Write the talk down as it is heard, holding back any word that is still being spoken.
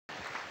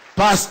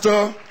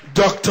Pastor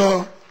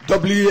Dr.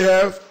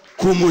 W.F.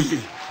 KUMUYI.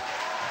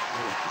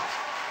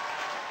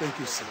 Thank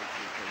you, sir.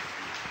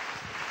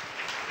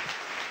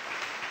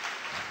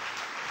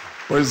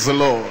 Praise the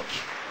Lord.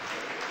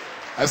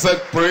 I said,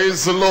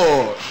 praise the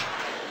Lord.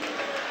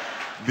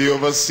 The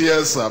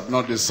overseers have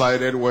not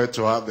decided where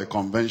to have the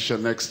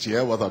convention next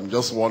year, but I'm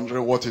just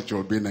wondering what it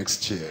will be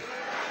next year.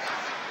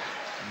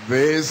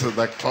 This is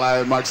the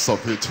climax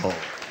of it all.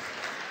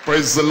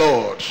 Praise the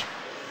Lord.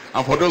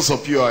 And for those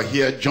of you who are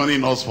here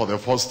joining us for the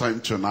first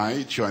time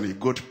tonight, you're in a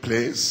good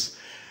place.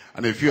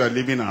 And if you are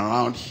living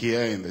around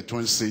here in the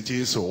Twin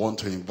Cities, we want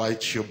to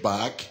invite you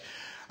back.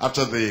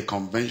 After the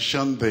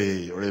convention,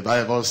 the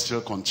revival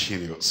still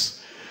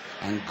continues.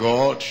 And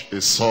God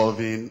is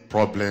solving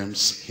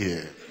problems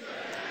here.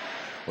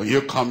 When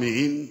you come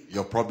in,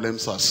 your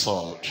problems are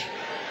solved.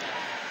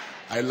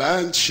 I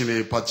learned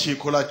in a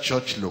particular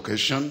church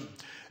location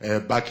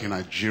back in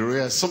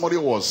Nigeria. Somebody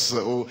was,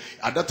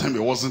 at that time he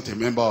wasn't a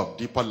member of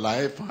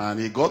Deeperlife, and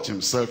he got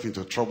himself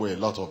into trouble a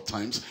lot of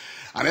times.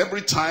 And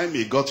every time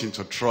he got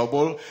into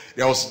trouble,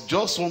 there was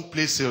just one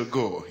place he'll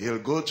go. He'll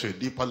go to a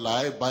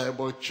Deeperlife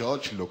Bible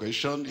church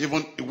location,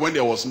 even when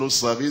there was no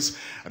service.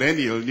 And then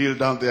he'll kneel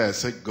down there and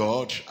say,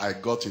 God, I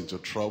got into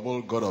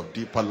trouble. God of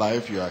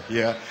Deeperlife, you are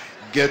here.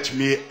 Get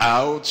me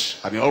out.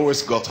 And he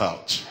always got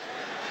out.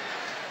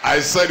 I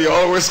said he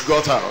always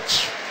got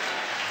out.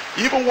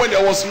 Even when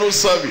there was no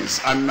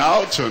service. And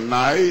now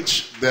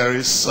tonight, there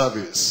is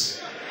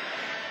service.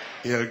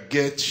 He'll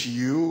get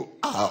you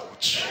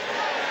out.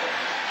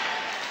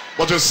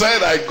 But you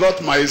said, I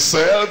got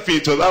myself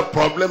into that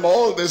problem,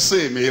 all the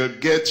same, he'll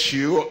get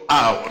you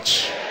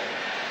out.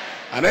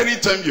 And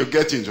anytime you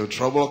get into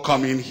trouble,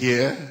 come in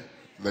here,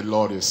 the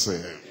Lord is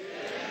there.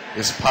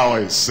 His power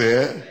is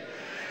there,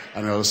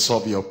 and he'll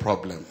solve your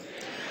problem.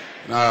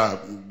 Now,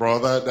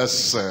 brother,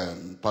 that's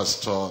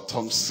Pastor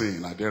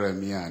Thompson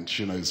Aderemi, and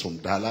he's from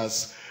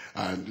Dallas.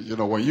 And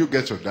when you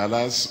get to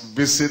Dallas,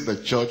 visit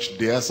the church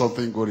there,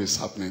 something good is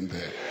happening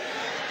there.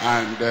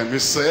 And he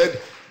said,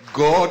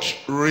 God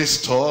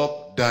raised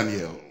up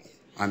Daniel,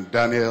 and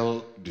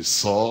Daniel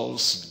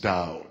dissolves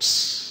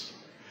doubts.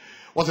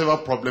 Whatever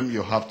problem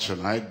you have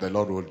tonight, the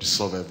Lord will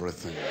dissolve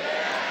everything.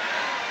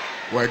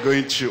 We're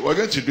going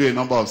to do a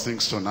number of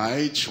things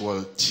tonight.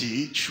 We'll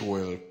teach,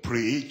 we'll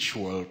preach,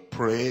 we'll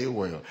pray,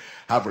 we'll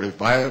have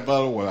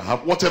revival, we'll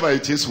have whatever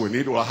it is we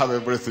need, we'll have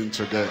everything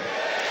together.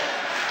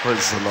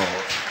 Praise the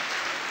Lord.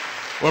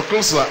 We'll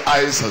close our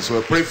eyes as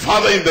we pray.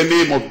 Father, in the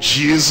name of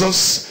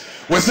Jesus,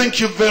 we thank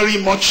you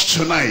very much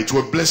tonight.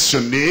 We bless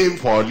your name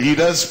for our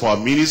leaders, for our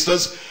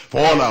ministers, for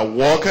all our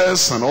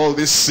workers and all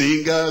these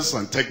singers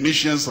and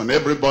technicians and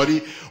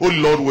everybody. Oh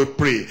Lord, we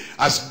pray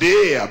as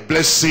they are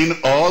blessing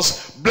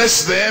us,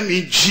 bless them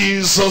in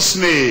Jesus'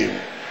 name.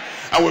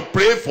 And we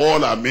pray for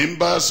all our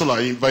members, all our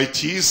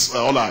invitees,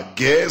 all our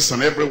guests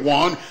and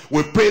everyone.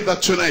 We pray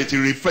that tonight a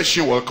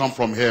refreshing will come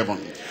from heaven.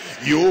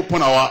 You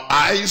open our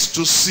eyes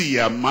to see,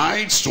 our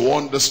minds to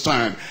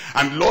understand.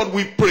 And Lord,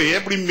 we pray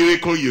every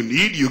miracle you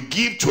need, you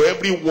give to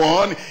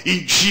everyone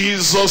in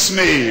Jesus'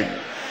 name.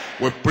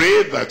 We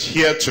pray that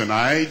here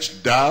tonight,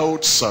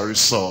 doubts are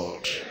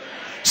resolved.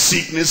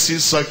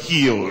 Sicknesses are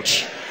healed.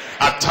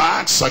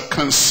 Attacks are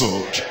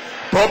cancelled.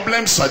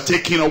 Problems are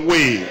taken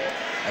away.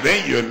 And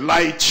then you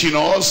enlighten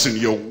us in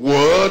your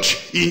word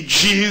in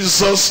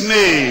Jesus'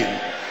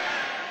 name.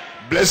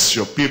 Bless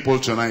your people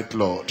tonight,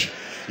 Lord.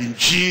 In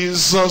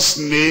Jesus'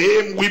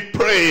 name we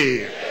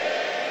pray.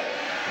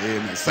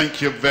 Amen.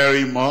 Thank you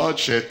very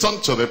much.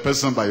 Turn to the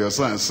person by your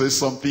side and say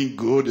something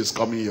good is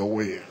coming your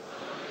way.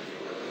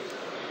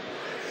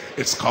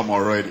 It's come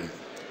already.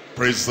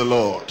 Praise the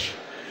Lord.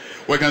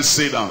 We can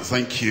sit down.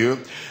 Thank you.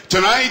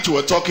 Tonight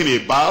we're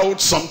talking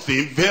about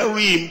something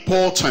very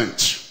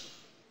important.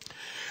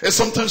 And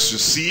sometimes you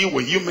see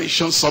when you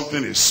mention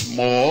something is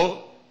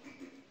small,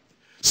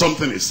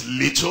 something is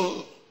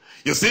little,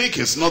 you think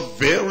it's not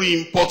very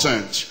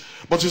important.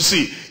 But you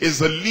see, it's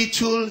the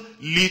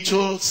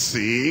little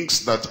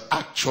things that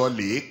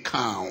actually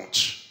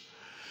count.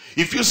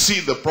 If you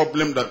see the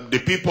problem, that the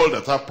people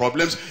that have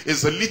problems,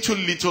 it's the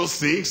little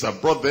things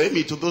that brought them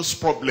into those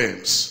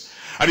problems.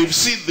 And if you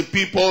see the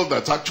people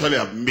that actually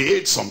have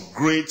made some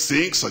great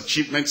things,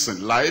 achievements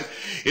in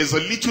life, it's the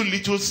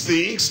little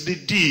things they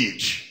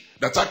did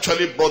that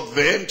actually brought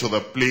them to the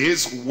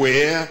place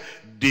where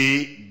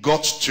they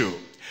got to.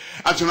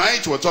 And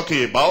tonight we're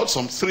talking about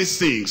some 3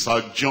 things.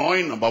 I'll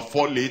join number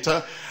 4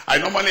 later. I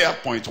normally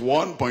have point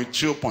 1, point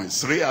 2, point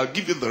 3. I'll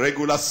give you the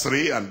regular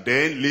 3, and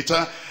then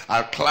later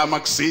I'll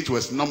climax it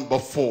with number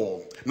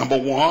 4. Number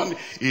 1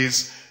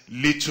 is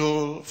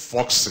little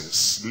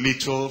foxes.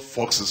 Little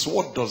foxes.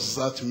 What does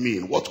that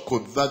mean? What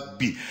could that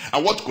be?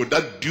 And what could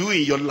that do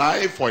in your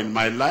life or in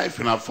my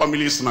life, in our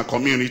families, in our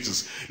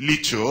communities?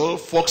 Little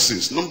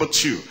foxes. Number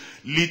 2,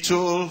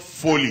 little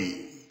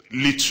folly.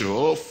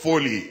 Little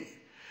folly.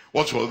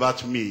 What will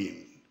that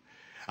mean?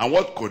 And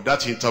what could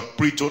that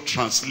interpret or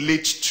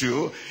translate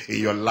to in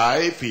your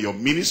life, in your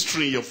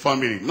ministry, in your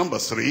family? Number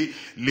 3,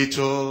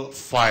 little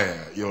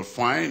fire. You'll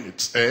find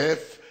it's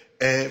F,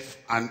 F,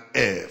 and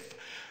F.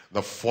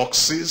 the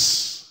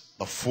foxes,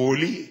 the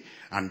folly,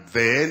 and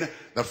then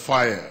the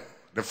fire.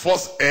 The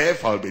first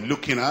F I'll be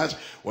looking at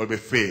will be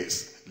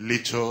faith,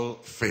 little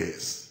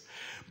faith.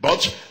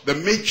 But the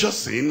major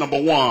thing,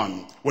 number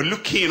one, we're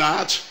looking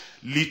at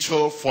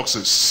little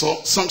foxes.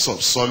 Songs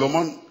of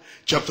Solomon,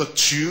 chapter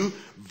 2,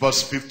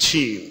 verse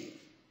 15.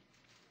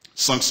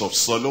 Songs of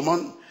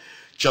Solomon,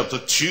 chapter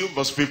 2,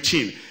 verse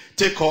 15.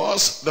 Take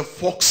us the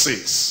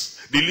foxes,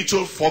 the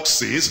little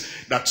foxes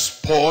that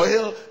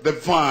spoil the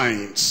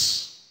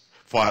vines.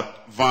 For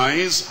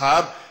vines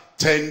have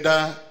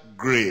tender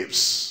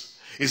grapes.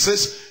 It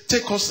says,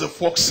 take us the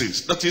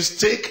foxes. That is,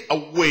 take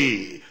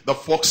away the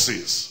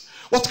foxes.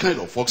 What kind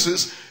of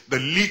foxes? The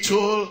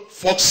little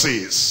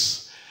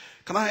foxes.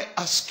 Can I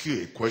ask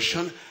you a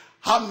question?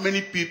 How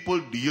many people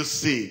do you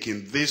think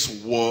in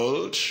this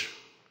world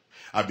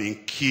are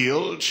being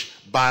killed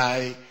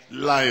by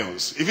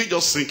lions? If you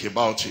just think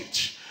about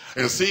it,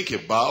 and think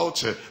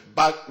about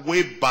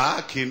way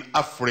back in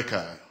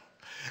Africa,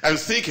 and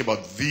think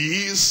about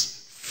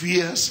these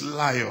fierce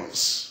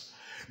lions,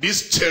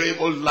 these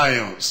terrible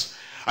lions,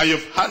 and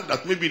you've heard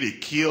that maybe they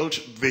killed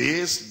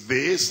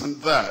this,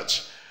 and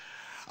that.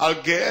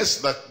 I'll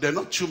guess that there are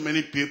not too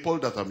many people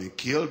that have been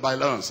killed by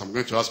lions. I'm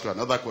going to ask you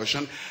another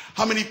question.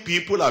 How many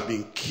people have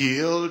been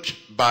killed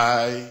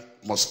by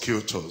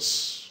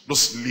mosquitoes?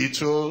 Those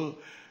little,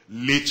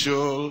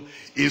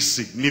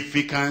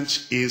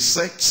 insignificant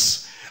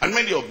insects. And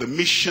many of the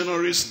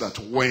missionaries that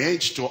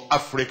went to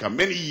Africa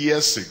many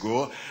years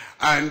ago,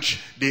 and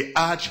they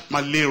had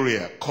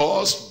malaria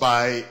caused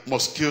by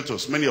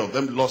mosquitoes. Many of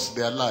them lost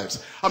their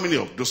lives. How many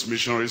of those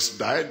missionaries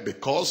died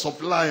because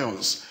of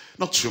lions?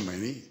 Not too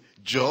many.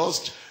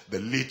 Just the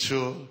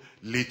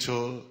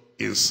little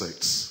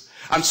insects.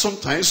 And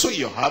sometimes, so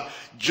you have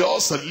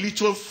just a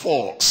little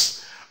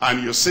fox,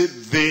 and you say,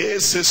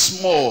 this is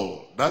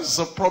small. That's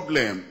a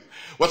problem.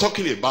 We're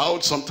talking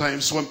about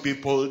sometimes when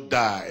people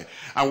die,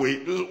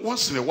 and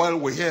once in a while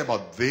we hear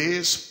about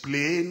this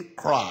plane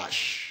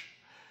crash.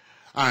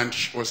 And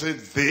we say,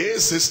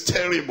 this is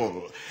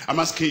terrible. I'm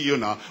asking you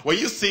now, when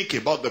you think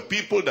about the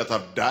people that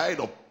have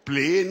died of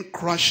plane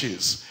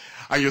crashes,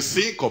 and you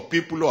think of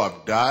people who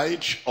have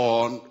died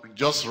on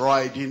just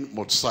riding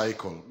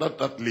motorcycle,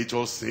 that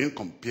little thing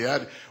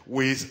compared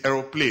with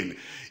aeroplane.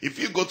 If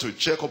you go to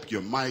check up,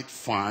 you might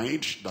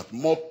find that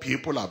more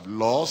people have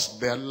lost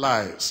their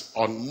lives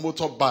on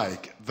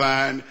motorbike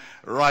than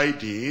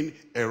riding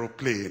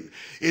aeroplane.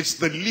 It's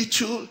the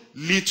little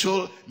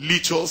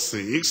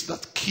things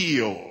that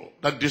kill,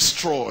 that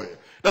destroy.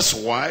 That's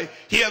why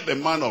here the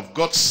man of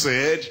God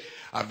said,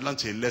 I've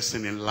learned a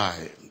lesson in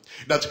life.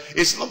 That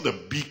it's not the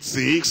big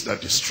things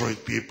that destroy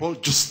people,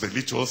 just the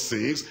little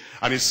things.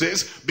 And it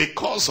says,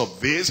 because of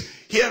this,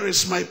 here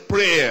is my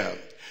prayer.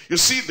 You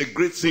see the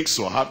great things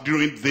to have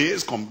during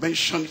this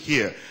convention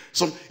here.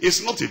 So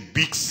it's not a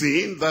big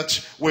thing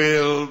that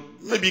will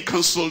maybe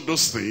cancel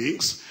those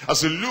things.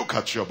 As you look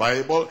at your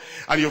Bible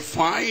and you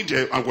find,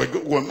 and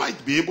we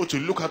might be able to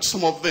look at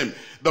some of them.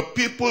 The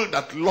people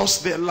that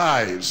lost their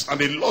lives and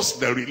they lost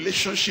their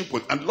relationship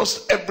with and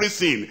lost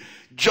everything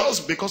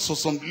just because of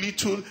some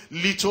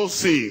little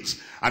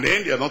things. And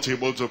then they are not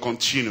able to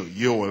continue.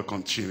 You will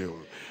continue.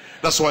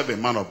 That's why the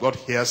man of God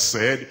here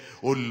said,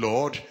 oh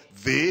Lord,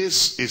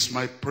 this is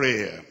my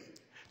prayer.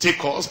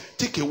 Take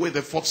away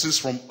the foxes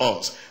from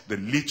us. The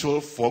little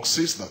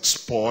foxes that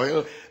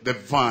spoil the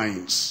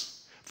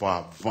vines. For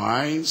our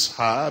vines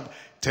have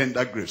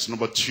tender grapes.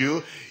 Number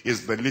 2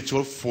 is the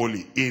little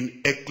folly.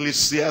 In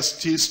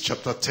Ecclesiastes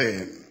chapter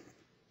 10,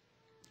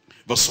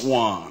 verse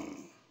 1.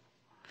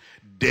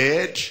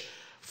 Dead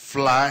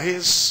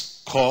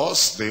flies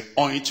cause the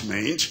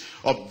ointment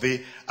of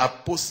the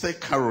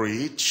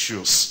apothecary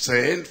to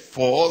send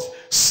forth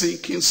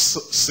sinking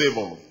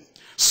savour.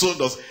 So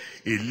does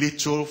a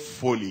little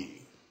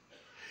folly.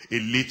 A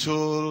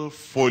little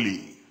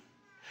folly.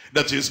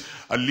 That is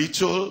a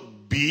little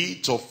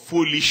bit of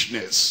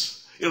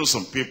foolishness. You know,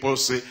 some people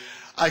say,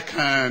 I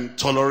can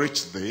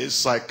tolerate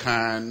this, I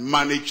can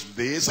manage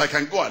this, I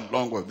can go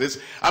along with this.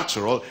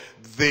 After all,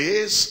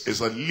 this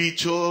is a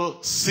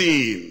little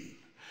sin.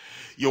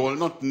 You will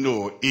not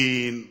know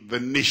in the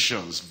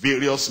nations,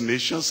 various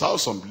nations, how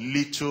some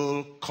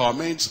little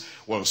comments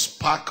will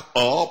spark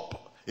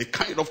up a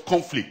kind of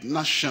conflict,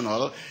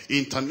 national,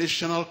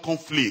 international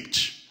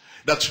conflict,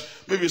 that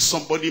maybe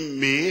somebody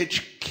made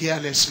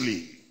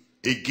carelessly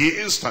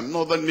against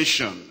another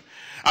nation.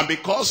 And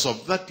because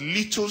of that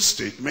little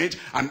statement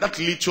and that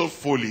little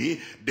folly,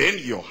 then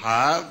you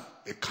have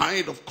a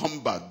kind of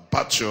combat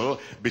battle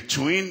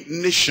between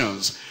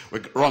nations. We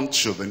run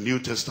to the New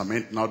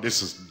Testament. Now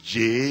this is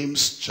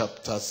James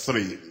chapter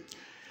 3.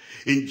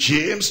 In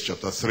James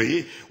chapter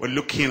 3, we're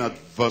looking at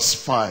verse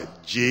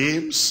 5.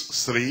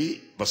 James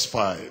 3, verse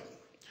 5.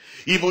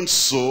 Even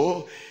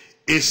so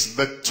is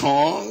the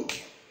tongue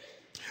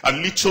a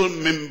little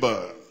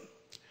member.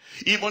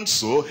 Even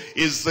so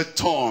is the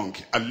tongue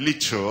a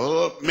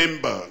little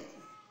member.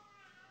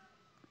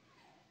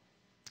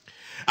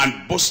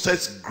 And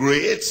boasteth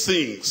great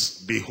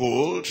things.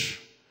 Behold,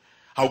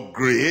 how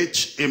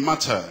great a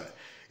matter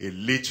a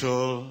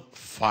little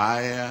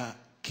fire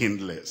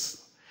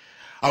kindles.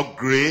 How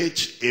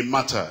great a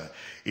matter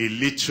a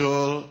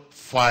little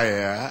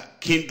fire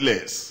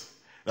kindles.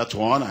 That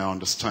one I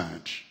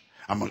understand.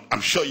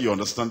 I'm sure you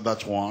understand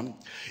that one.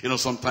 You know,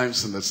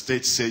 sometimes in the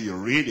States, say you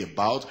read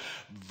about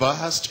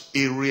vast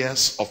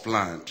areas of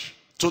land,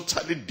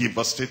 totally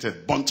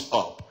devastated, burnt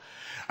up.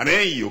 And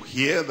then you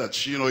hear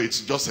that, you know,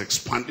 it's just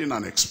expanding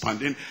and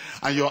expanding.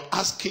 And you're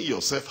asking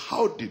yourself,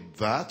 how did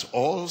that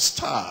all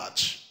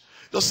start?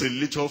 Just a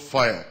little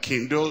fire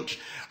kindled,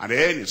 and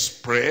then it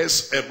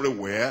spreads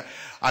everywhere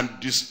and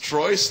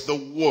destroys the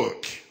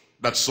work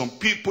that some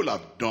people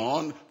have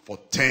done for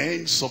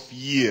tens of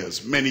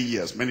years,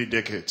 many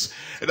decades.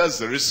 And that's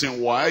the reason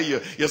why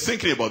you're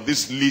thinking about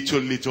these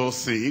little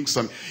things.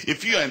 And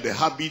if you are in the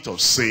habit of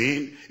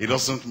saying, it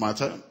doesn't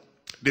matter,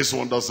 this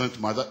one doesn't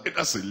matter,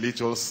 that's a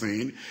little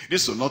thing,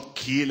 this will not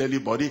kill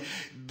anybody.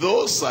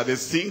 Those are the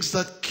things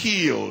that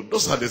kill.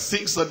 Those are the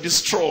things that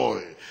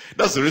destroy.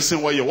 That's the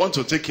reason why you want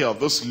to take care of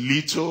those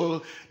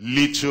little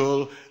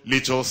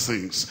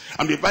things.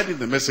 I'm dividing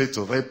the message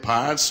to 3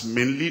 parts.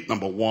 Mainly,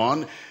 number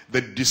one,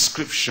 the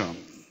description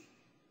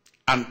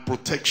and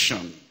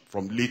protection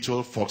from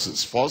little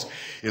foxes. First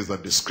is the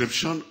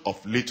description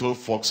of little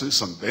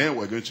foxes, and then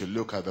we're going to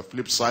look at the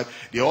flip side,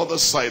 the other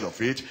side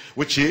of it,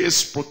 which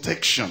is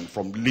protection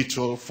from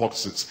little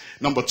foxes.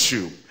 Number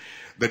two,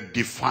 the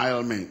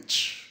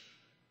defilement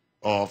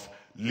of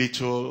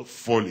little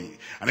folly.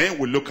 And then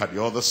we look at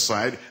the other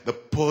side, the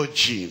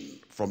purging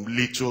from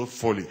little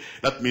folly.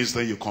 That means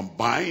that you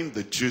combine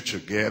the two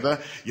together.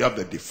 You have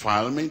the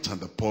defilement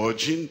and the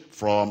purging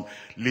from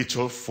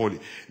little folly.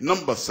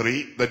 Number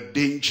three, the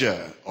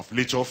danger of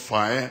little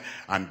fire,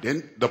 and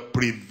then the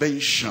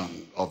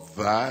prevention of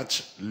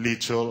that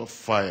little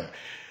fire.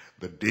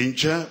 The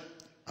danger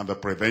and the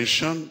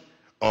prevention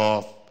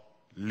of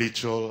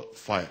little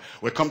fire.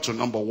 We come to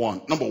number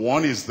one. Number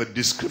one is the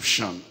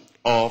description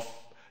of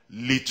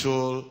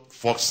little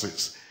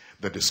foxes.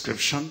 The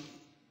description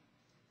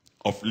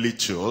of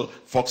little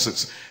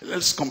foxes.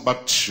 Let's come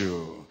back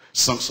to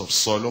Songs of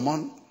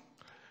Solomon,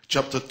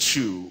 chapter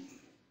 2,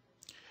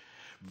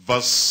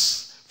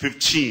 verse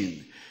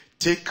 15.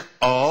 Take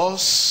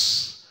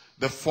us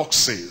the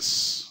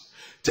foxes.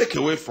 Take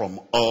away from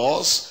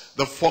us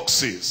the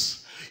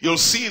foxes. You'll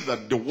see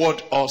that the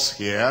word us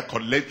here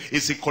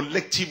is a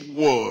collective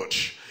word.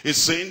 It's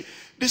saying,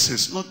 this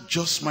is not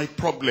just my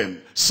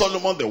problem.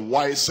 Solomon, the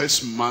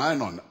wisest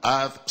man on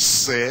earth,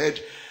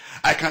 said,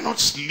 I cannot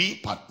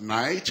sleep at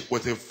night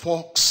with a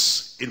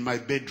fox in my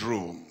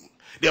bedroom.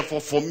 Therefore,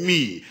 for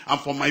me and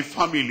for my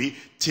family,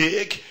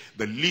 take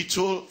the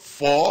little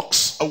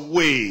fox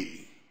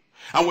away.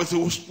 And with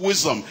his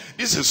wisdom,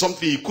 this is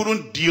something he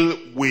couldn't deal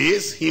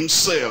with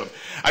himself.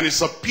 And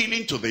it's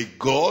appealing to the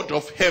God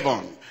of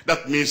heaven.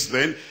 That means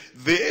then,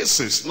 this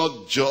is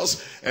not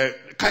just a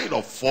kind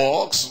of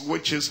fox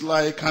which is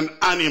like an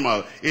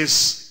animal.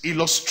 It's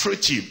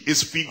illustrative,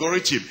 it's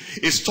figurative.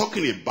 It's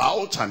talking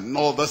about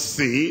another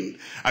thing.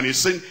 And he's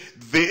saying,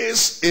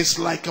 this is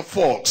like a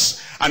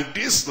fox. And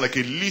this like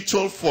a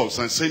little fox.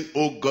 And saying,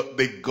 oh God,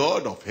 the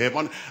God of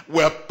heaven,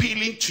 we're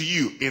appealing to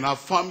you in our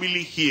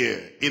family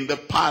here, in the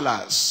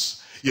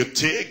palace. You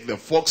take the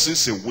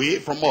foxes away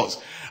from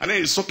us. And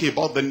then it's talking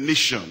about the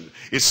nation.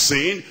 It's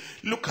saying,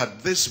 look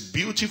at this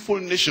beautiful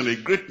nation, a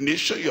great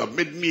nation. You have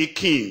made me a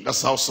king.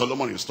 That's how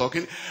Solomon is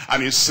talking.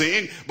 And he's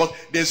saying, but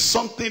there's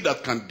something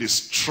that can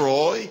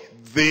destroy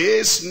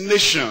this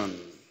nation.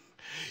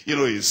 You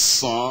know, his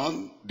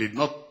son did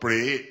not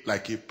pray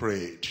like he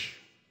prayed.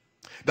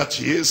 That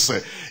is,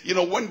 you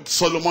know, when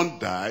Solomon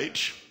died,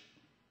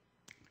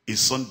 his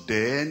son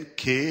then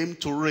came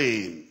to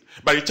reign.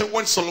 By the time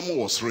when Solomon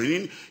was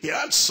reigning, he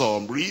had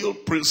some real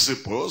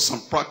principles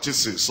and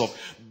practices of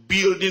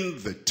building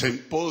the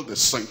temple, the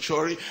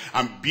sanctuary,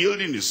 and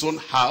building his own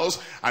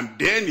house. And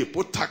then he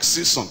put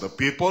taxes on the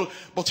people,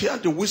 but he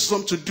had the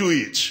wisdom to do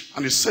it.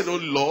 And he said, oh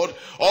Lord,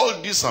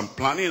 all this I'm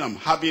planning, I'm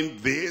having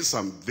this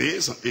and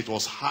this. And it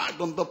was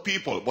hard on the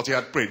people, but he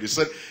had prayed. He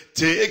said,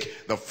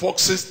 take the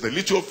foxes, the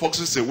little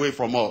foxes away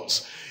from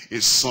us.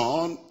 His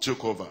son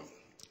took over.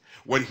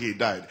 When he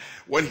died,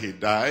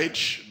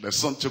 the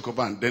son took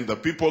over, and then the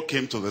people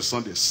came to the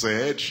son. They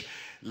said,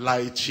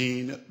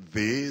 lighten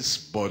this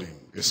burden.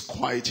 It's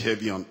quite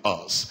heavy on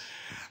us.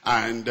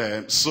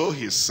 And so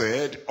he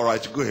said, all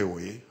right, go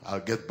away.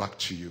 I'll get back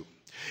to you.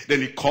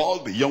 Then he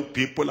called the young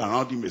people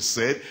around him and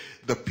said,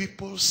 the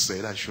people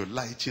said I should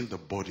lighten the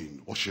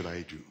burden. What should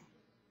I do?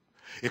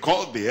 He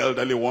called the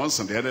elderly ones,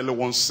 and the elderly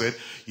ones said,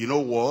 you know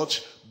what?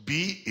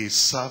 Be a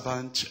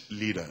servant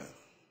leader.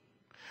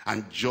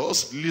 And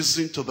just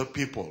listen to the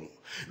people.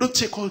 Don't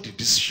take all the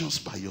decisions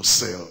by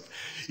yourself.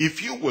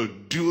 If you will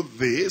do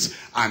this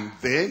and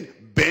then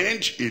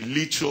bend a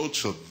little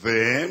to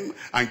them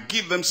and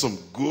give them some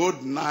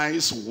good,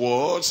 nice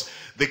words,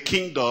 the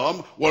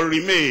kingdom will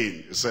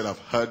remain. He said, I've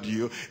heard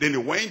you. Then he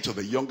went to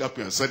the younger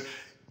people and said,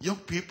 young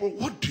people,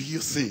 what do you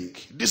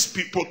think? These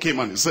people came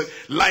and he said,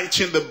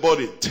 lighten the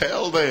body.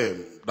 Tell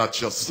them that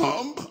your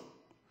thumb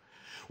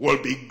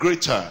will be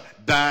greater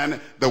than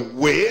the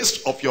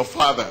waist of your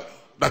father.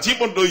 That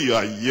even though you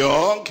are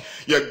young,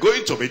 you're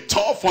going to be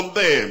tough on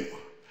them.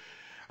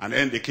 And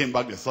then they came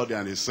back the third day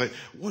and they said,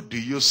 what do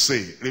you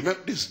say?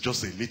 Remember, this is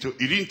just a little,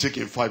 it didn't take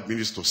him 5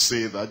 minutes to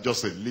say that,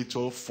 just a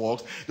little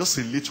fox, just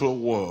a little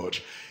word.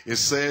 He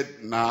said,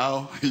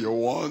 now you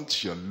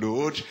want your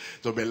load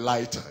to be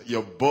lighter,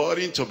 your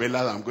burden to be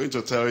lighter. I'm going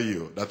to tell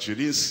you that you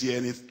didn't see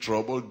any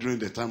trouble during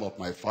the time of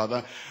my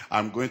father.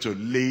 I'm going to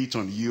lay it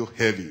on you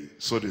heavy.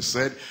 So they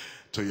said,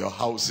 to your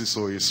houses,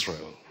 O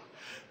Israel.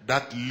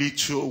 That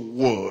little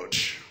word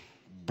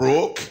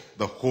broke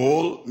the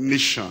whole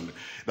nation.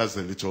 That's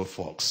the little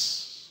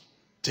fox.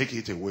 Take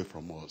it away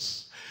from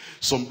us.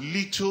 Some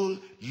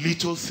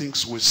little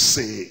things we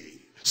say,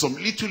 some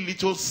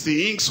little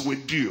things we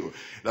do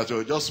that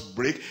will just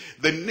break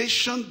the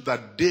nation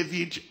that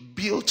David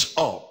built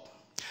up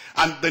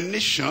and the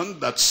nation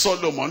that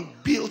Solomon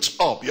built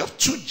up. You have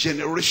 2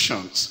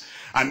 generations.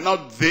 And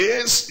now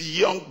this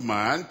young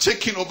man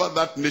taking over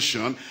that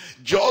nation,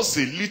 just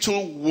a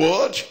little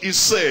word he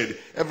said,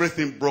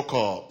 everything broke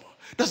up.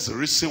 That's the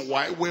reason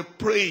why we're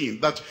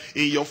praying that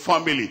in your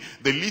family,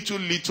 the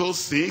little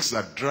things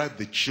that drive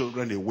the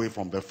children away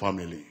from the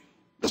family.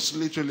 Those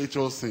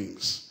little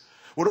things.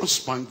 We don't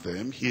spank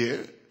them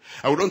here.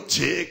 And we don't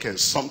take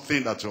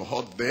something that will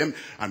hurt them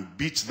and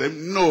beat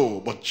them. No,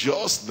 but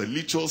just the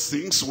little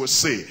things we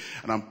say.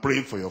 And I'm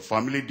praying for your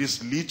family.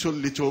 These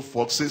little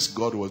foxes,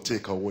 God will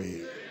take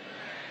away.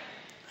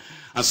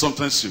 And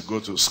sometimes you go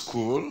to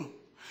school.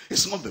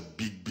 It's not the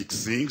big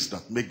things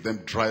that make them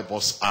drive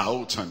us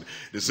out and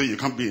they say you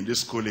can't be in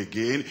this school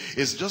again.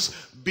 It's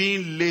just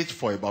being late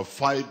for about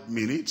 5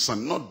 minutes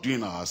and not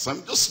doing our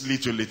assignment. Just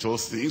little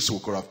things we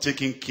could have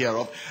taken care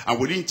of and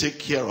we didn't take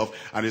care of.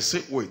 And they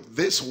say, wait,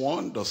 this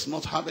one does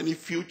not have any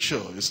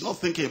future. It's not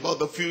thinking about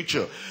the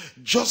future.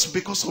 Just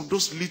because of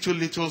those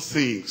little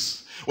things.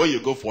 When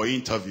you go for an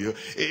interview,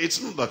 it's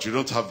not that you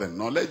don't have the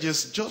knowledge.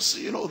 It's just,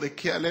 you know, the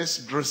careless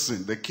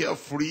dressing, the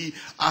carefree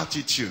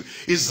attitude.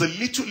 It's the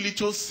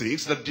little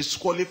things that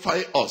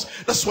disqualify us.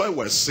 That's why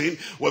we're saying,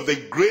 well, the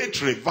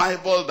great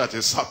revival that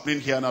is happening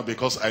here now,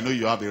 because I know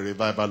you have a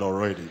revival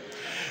already.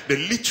 The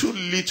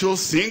little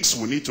things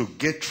we need to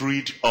get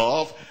rid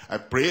of. I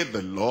pray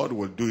the Lord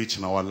will do it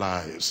in our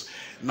lives.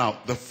 Now,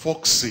 the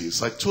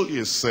foxes, I told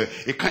you it's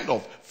a kind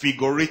of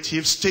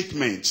figurative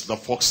statement, the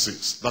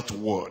foxes, that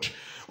word.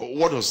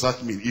 What does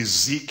that mean?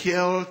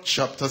 Ezekiel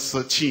chapter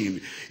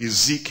 13.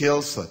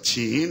 Ezekiel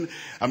 13.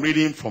 I'm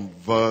reading from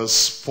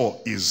verse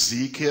 4.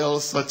 Ezekiel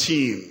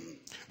 13,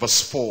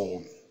 verse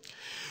 4.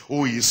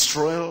 O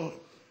Israel,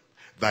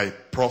 thy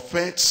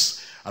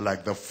prophets are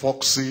like the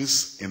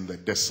foxes in the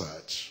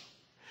desert.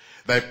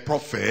 Thy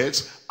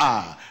prophets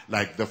are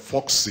like the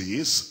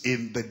foxes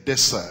in the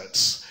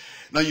desert.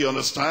 Now you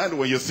understand,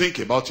 when you think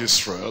about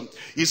Israel,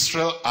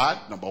 Israel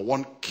had, number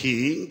 1,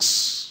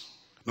 kings.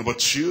 Number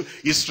 2,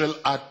 Israel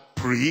had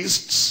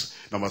priests.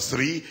 Number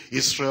 3,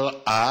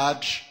 Israel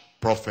had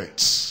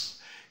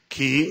prophets.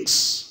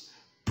 Kings,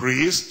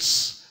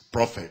 priests,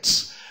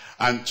 prophets.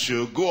 And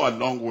to go a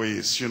long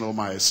ways, you know,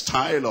 my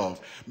style of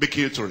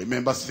making you to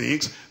remember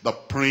things, the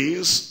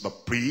prince, the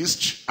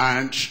priest,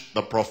 and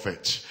the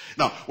prophet.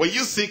 Now, when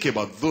you think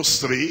about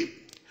those 3,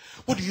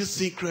 what do you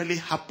think really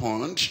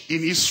happened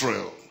in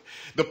Israel?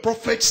 The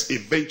prophets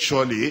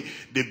eventually,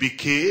 they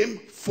became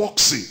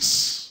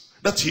foxes.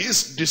 That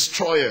is,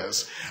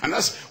 destroyers. And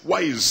that's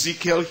why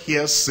Ezekiel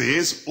here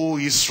says, O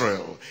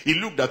Israel. He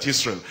looked at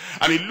Israel.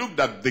 And he looked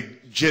at the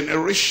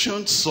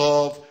generations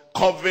of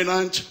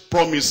covenant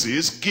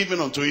promises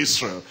given unto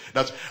Israel.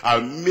 That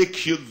I'll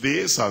make you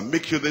this, I'll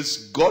make you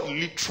this. God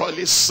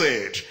literally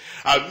said,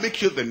 I'll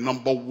make you the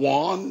number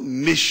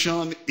 1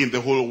 nation in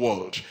the whole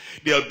world.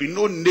 There'll be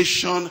no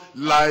nation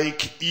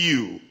like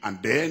you.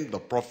 And then the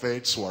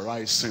prophets were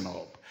rising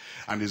up.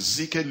 And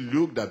Ezekiel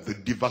looked at the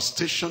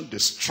devastation,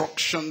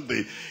 destruction,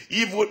 the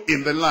evil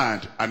in the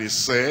land. And he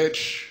said,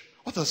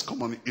 what has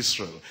come on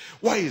Israel?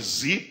 Why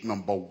is it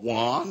number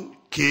 1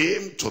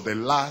 came to the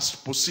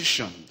last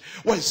position?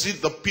 Why is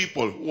it the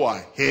people who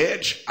are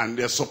head and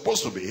they're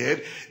supposed to be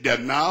head, they're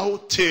now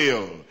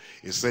tail?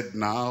 He said,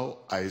 now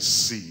I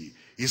see.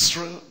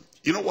 Israel,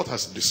 you know what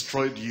has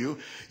destroyed you?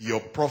 Your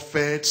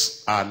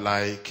prophets are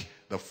like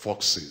the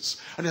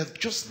foxes. And they're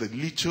just the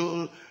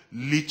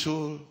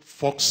little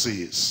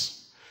foxes.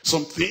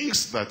 Some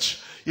things that,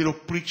 you know,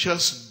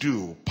 preachers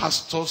do,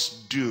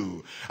 pastors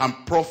do,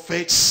 and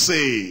prophets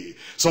say.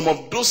 Some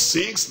of those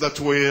things that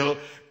will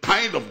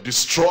kind of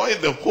destroy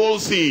the whole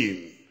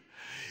thing.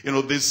 You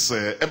know, this,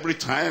 every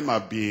time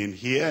I've been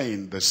here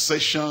in the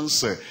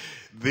sessions,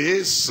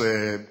 this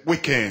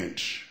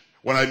weekend,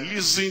 when I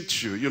listen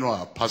to, you know,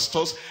 our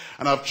pastors,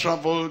 and I've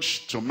traveled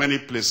to many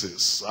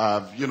places.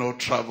 I've, you know,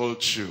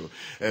 traveled to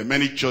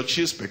many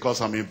churches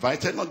because I'm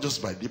invited, not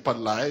just by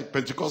Deeperlife,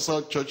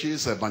 Pentecostal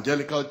churches,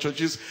 evangelical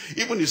churches,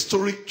 even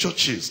historic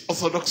churches,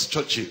 Orthodox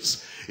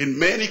churches in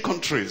many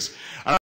countries. And